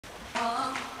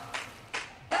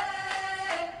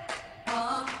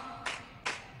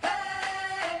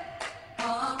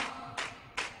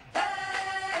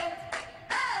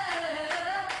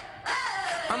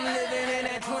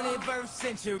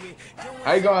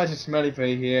Hey guys, it's Smelly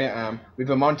P here with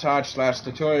a montage /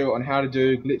 tutorial on how to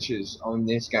do glitches on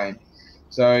this game.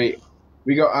 So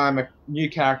we got a new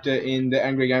character in the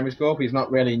TheAngryGamersCorp. He's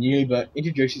not really new, but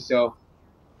introduce yourself.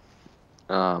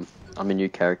 I'm a new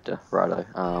character, righto.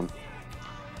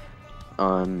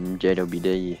 I'm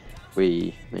JWD.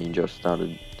 Me and Josh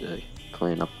started the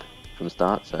clean up from the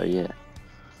start, so yeah.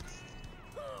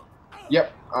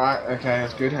 Yep, alright, okay,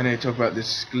 that's good. I need to talk about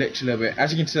this glitch a little bit.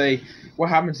 As you can see, what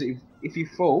happens if you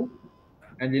fall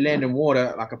and you land in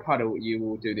water like a puddle, you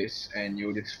will do this and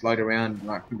you'll just float around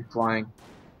like you're flying.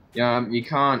 You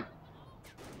can't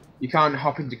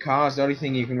hop into cars. The only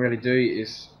thing you can really do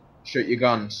is shoot your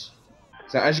guns.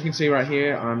 So as you can see right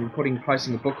here, I'm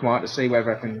placing a bookmark to see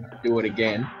whether I can do it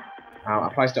again.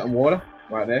 I placed it on water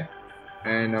right there,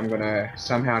 and I'm gonna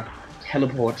somehow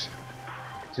teleport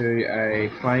to a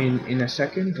plane in a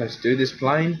second. Let's do this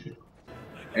plane,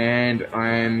 and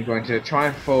I'm going to try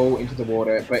and fall into the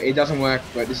water, but it doesn't work.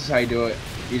 But this is how you do it.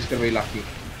 You're just gonna be lucky.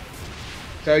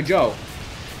 So Joel,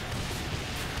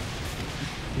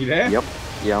 you there? Yep.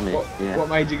 Yeah, I'm here. What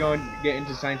made you go and get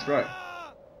into Saints Row?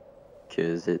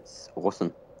 Because it's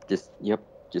awesome. Just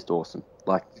awesome.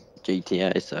 Like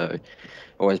GTA, so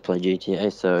always play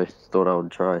GTA, so thought I would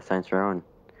try Saints Row, and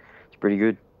it's pretty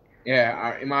good.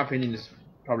 Yeah, in my opinion, it's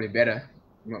probably better.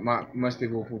 Most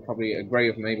people will probably agree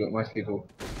with me, but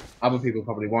other people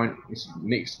probably won't. It's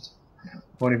mixed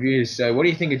point of views. So, what do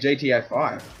you think of GTA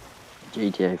 5?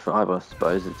 GTA 5, I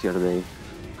suppose it's got to be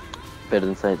better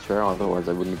than Saints Row, otherwise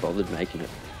I wouldn't have bothered making it.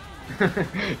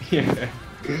 Yeah.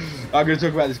 I'm going to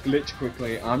talk about this glitch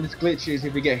quickly. This glitch is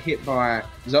if we get hit by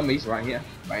zombies right here,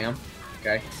 bam,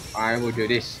 okay, I will do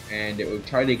this, and it will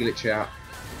totally glitch out.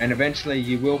 And eventually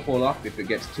you will fall off if it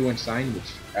gets too insane,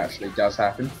 which actually does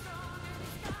happen.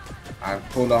 I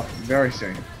fall off very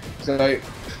soon. So,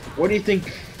 what do you think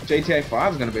GTA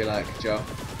 5 is going to be like, Joe?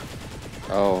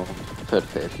 Oh, I've heard a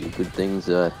fair few good things.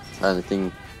 I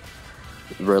think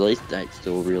the release date's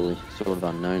still really sort of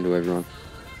unknown to everyone.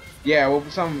 Yeah, well,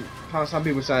 some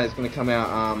people say it's going to come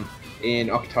out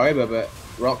in October, but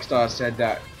Rockstar said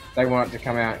that they want it to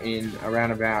come out in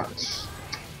around about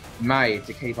May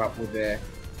to keep up with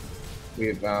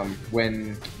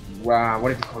when what do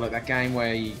you call it? That game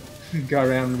where you go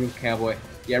around with a cowboy.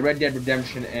 Yeah, Red Dead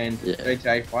Redemption and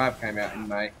GTA 5 came out in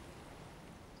May.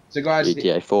 So guys,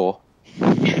 GTA 4.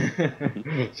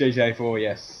 GTA 4,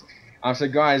 yes. So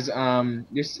guys,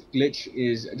 this glitch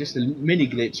is just a mini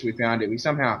glitch we found it. We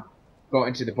somehow got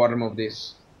into the bottom of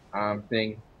this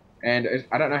thing, and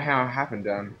I don't know how it happened.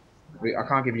 I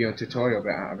can't give you a tutorial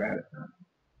about it.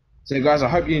 So guys, I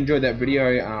hope you enjoyed that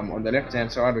video. On the left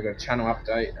hand side we've got a channel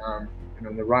update, and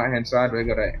on the right hand side we've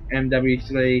got a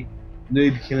MW3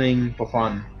 noob killing for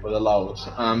fun, for the lols.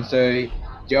 So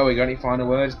Joey, got any final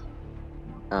words?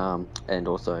 And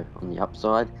also on the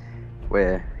upside,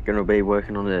 we're going to be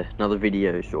working on another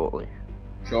video shortly.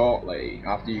 Shortly,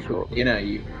 after you cook dinner,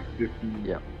 you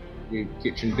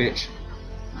kitchen bitch.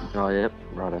 Oh, yep,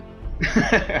 righto.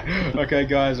 Okay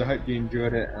guys, I hope you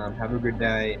enjoyed it. Have a good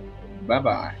day. Bye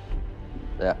bye.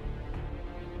 Yeah.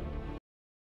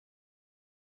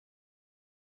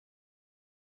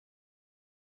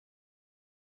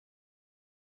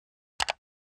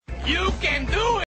 You can do it!